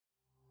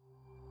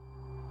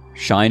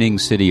Shining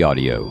City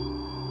Audio,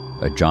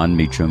 a Jon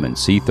Meacham and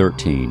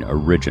C13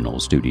 original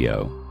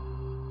studio.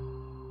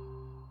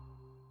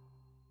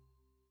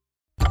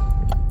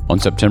 On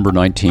September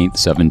 19,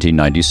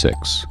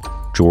 1796,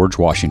 George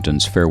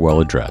Washington's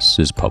farewell address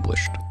is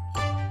published.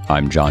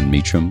 I'm Jon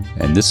Meacham,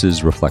 and this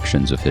is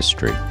Reflections of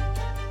History.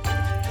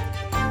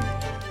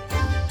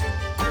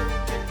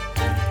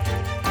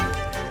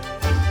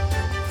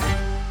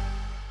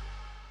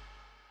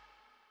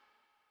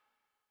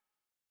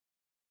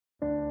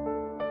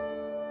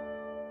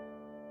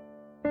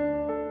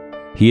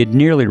 He had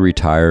nearly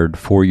retired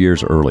 4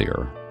 years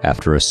earlier,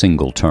 after a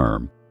single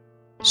term.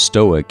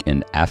 Stoic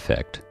in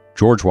affect,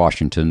 George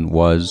Washington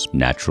was,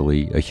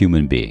 naturally, a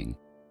human being,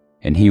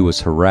 and he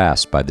was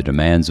harassed by the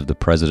demands of the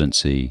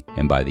presidency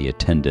and by the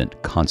attendant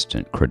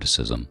constant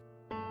criticism.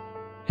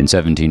 In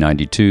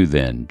 1792,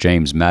 then,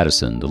 James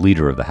Madison, the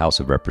leader of the House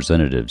of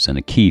Representatives and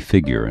a key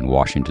figure in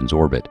Washington's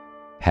orbit,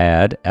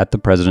 had, at the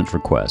president's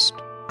request,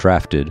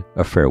 drafted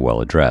a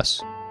farewell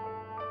address.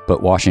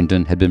 But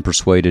Washington had been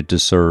persuaded to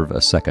serve a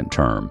second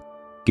term,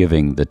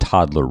 giving the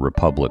toddler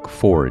republic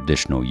 4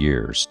 additional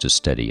years to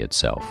steady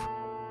itself.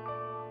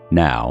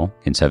 Now,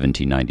 in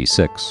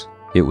 1796,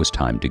 it was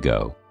time to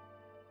go.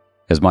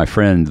 As my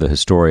friend, the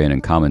historian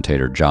and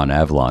commentator John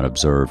Avlon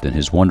observed in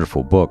his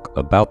wonderful book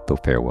about the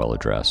farewell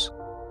address,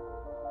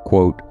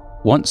 quote,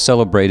 "Once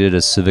celebrated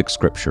as civic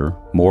scripture,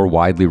 more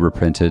widely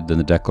reprinted than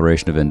the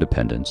Declaration of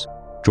Independence,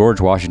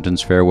 George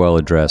Washington's farewell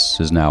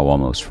address is now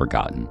almost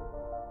forgotten.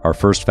 Our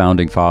first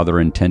founding father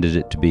intended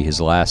it to be his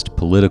last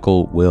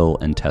political will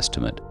and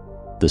testament,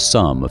 the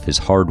sum of his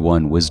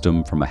hard-won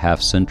wisdom from a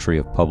half-century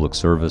of public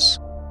service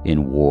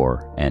in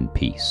war and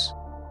peace."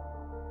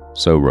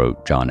 So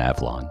wrote John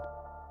Avlon.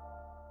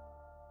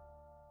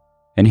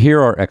 And here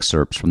are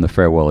excerpts from the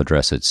farewell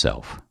address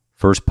itself,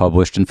 first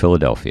published in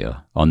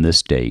Philadelphia on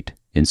this date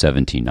in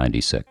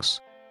 1796.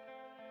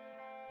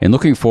 In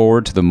looking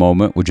forward to the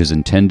moment which is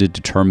intended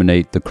to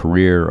terminate the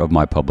career of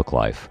my public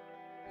life,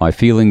 my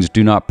feelings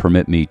do not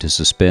permit me to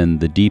suspend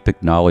the deep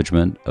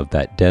acknowledgment of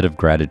that debt of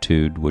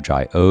gratitude which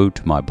I owe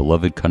to my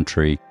beloved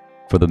country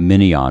for the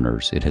many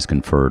honors it has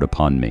conferred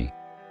upon me.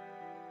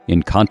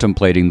 In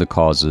contemplating the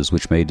causes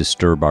which may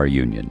disturb our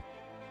union,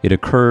 it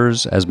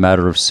occurs as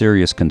matter of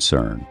serious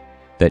concern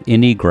that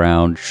any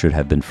ground should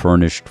have been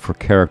furnished for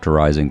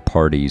characterizing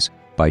parties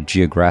by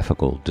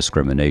geographical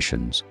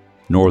discriminations,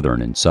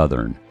 northern and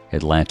southern,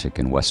 Atlantic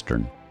and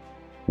western,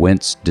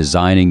 whence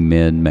designing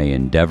men may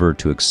endeavor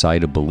to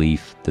excite a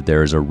belief that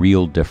there is a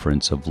real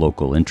difference of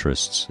local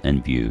interests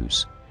and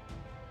views.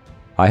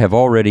 I have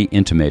already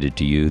intimated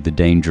to you the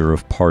danger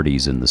of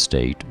parties in the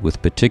state,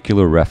 with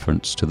particular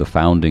reference to the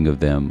founding of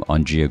them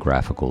on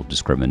geographical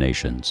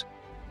discriminations.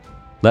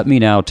 Let me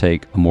now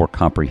take a more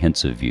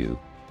comprehensive view,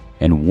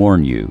 and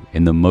warn you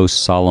in the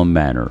most solemn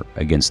manner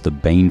against the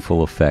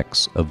baneful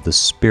effects of the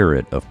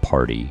spirit of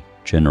party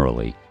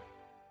generally.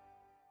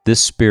 This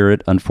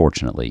spirit,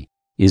 unfortunately,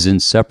 is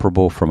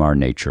inseparable from our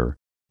nature,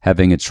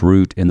 having its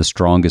root in the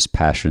strongest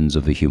passions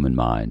of the human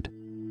mind.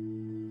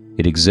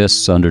 It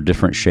exists under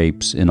different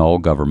shapes in all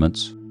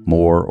governments,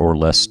 more or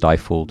less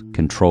stifled,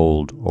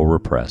 controlled, or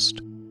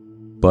repressed.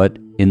 But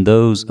in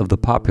those of the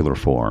popular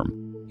form,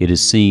 it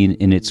is seen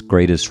in its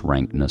greatest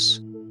rankness,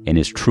 and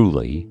is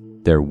truly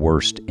their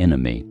worst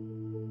enemy.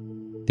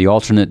 The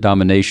alternate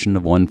domination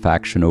of one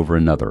faction over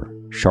another,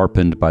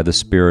 sharpened by the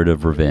spirit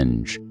of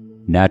revenge,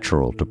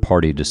 natural to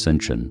party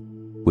dissension,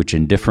 which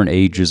in different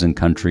ages and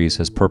countries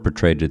has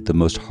perpetrated the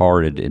most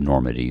horrid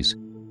enormities,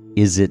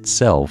 is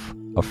itself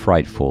a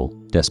frightful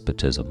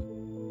despotism.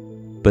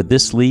 But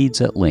this leads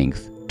at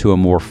length to a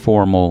more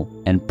formal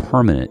and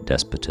permanent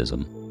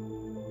despotism.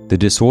 The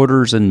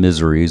disorders and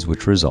miseries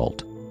which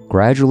result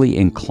gradually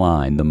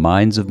incline the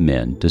minds of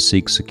men to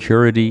seek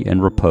security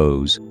and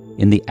repose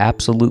in the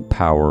absolute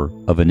power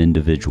of an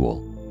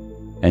individual,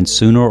 and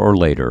sooner or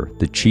later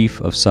the chief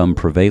of some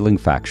prevailing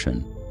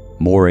faction,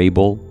 more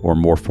able or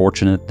more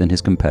fortunate than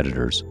his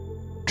competitors,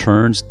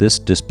 turns this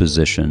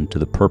disposition to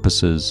the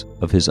purposes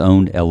of his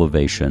own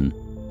elevation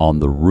on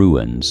the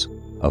ruins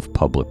of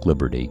public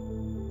liberty.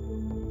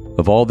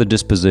 Of all the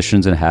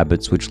dispositions and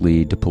habits which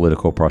lead to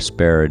political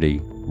prosperity,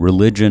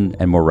 religion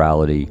and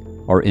morality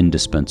are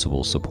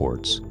indispensable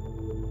supports.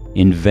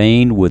 In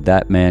vain would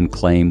that man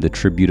claim the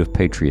tribute of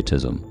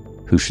patriotism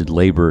who should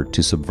labor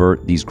to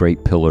subvert these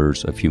great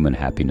pillars of human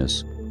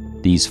happiness,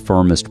 these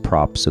firmest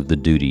props of the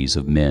duties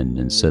of men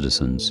and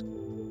citizens.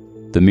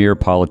 The mere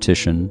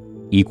politician,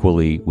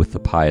 equally with the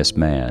pious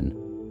man,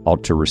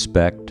 ought to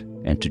respect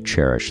and to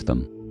cherish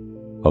them.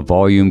 A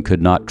volume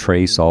could not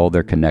trace all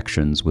their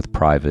connections with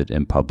private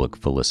and public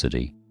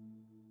felicity.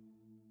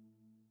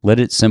 Let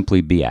it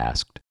simply be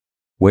asked,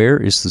 where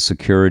is the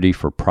security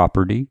for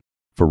property,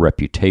 for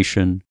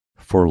reputation,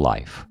 for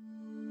life?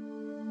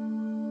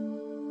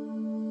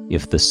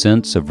 If the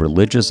sense of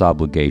religious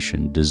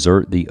obligation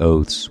desert the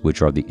oaths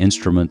which are the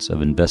instruments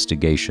of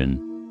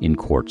investigation in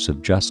courts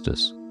of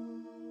justice,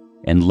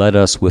 and let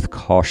us with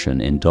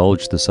caution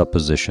indulge the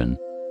supposition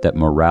that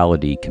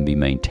morality can be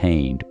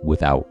maintained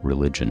without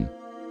religion.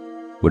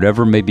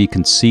 whatever may be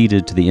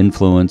conceded to the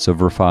influence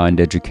of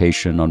refined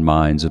education on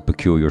minds of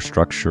peculiar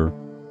structure,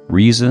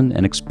 reason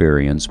and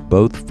experience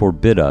both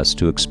forbid us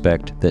to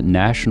expect that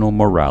national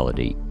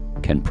morality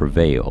can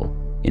prevail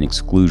in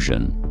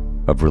exclusion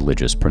of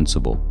religious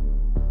principle.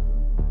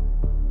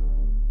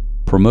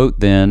 Promote,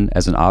 then,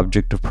 as an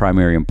object of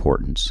primary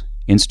importance,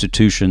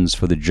 institutions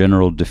for the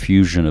general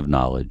diffusion of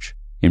knowledge,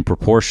 in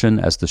proportion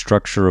as the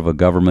structure of a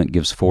government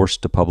gives force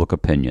to public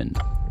opinion.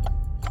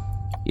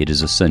 It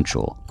is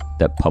essential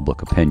that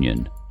public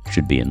opinion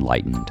should be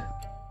enlightened.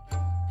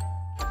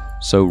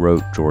 So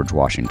wrote George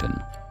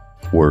Washington,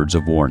 words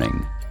of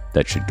warning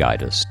that should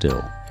guide us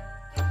still.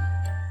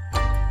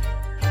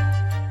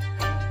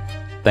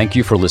 Thank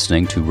you for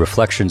listening to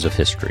Reflections of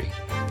History,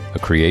 a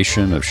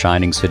creation of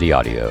Shining City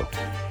Audio,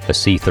 a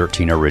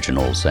C13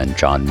 Originals and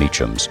John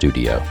Meacham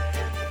studio.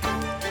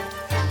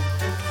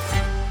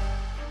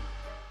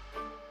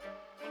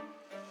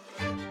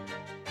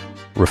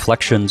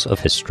 Reflections of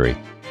History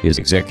is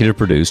executive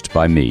produced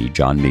by me,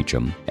 John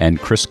Meacham, and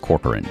Chris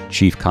Corcoran,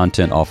 Chief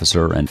Content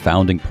Officer and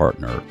founding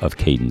partner of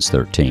Cadence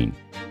 13.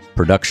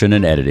 Production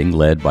and editing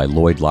led by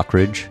Lloyd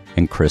Lockridge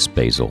and Chris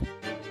Basil.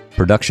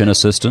 Production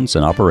assistance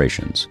and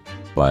operations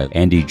by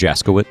Andy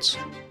Jaskowitz,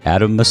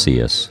 Adam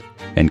Macias,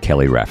 and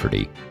Kelly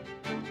Rafferty.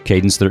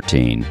 Cadence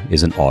 13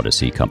 is an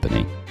Odyssey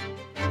company.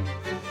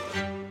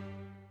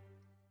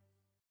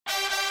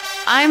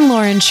 I'm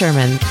Lauren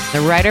Sherman,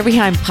 the writer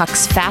behind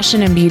Puck's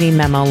Fashion and Beauty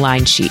Memo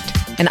line sheet,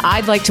 and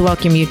I'd like to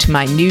welcome you to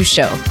my new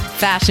show,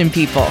 Fashion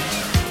People.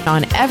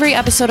 On every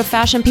episode of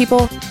Fashion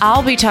People,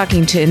 I'll be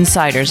talking to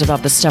insiders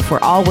about the stuff we're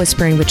all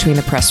whispering between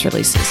the press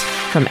releases,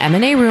 from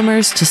M&A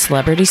rumors to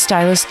celebrity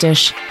stylist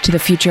dish to the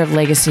future of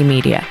legacy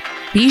media.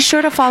 Be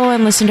sure to follow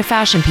and listen to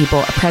Fashion People,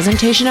 a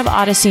presentation of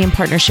Odyssey in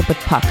partnership with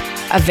Puck,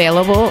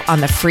 available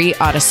on the free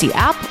Odyssey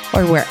app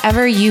or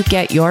wherever you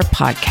get your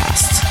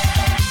podcasts.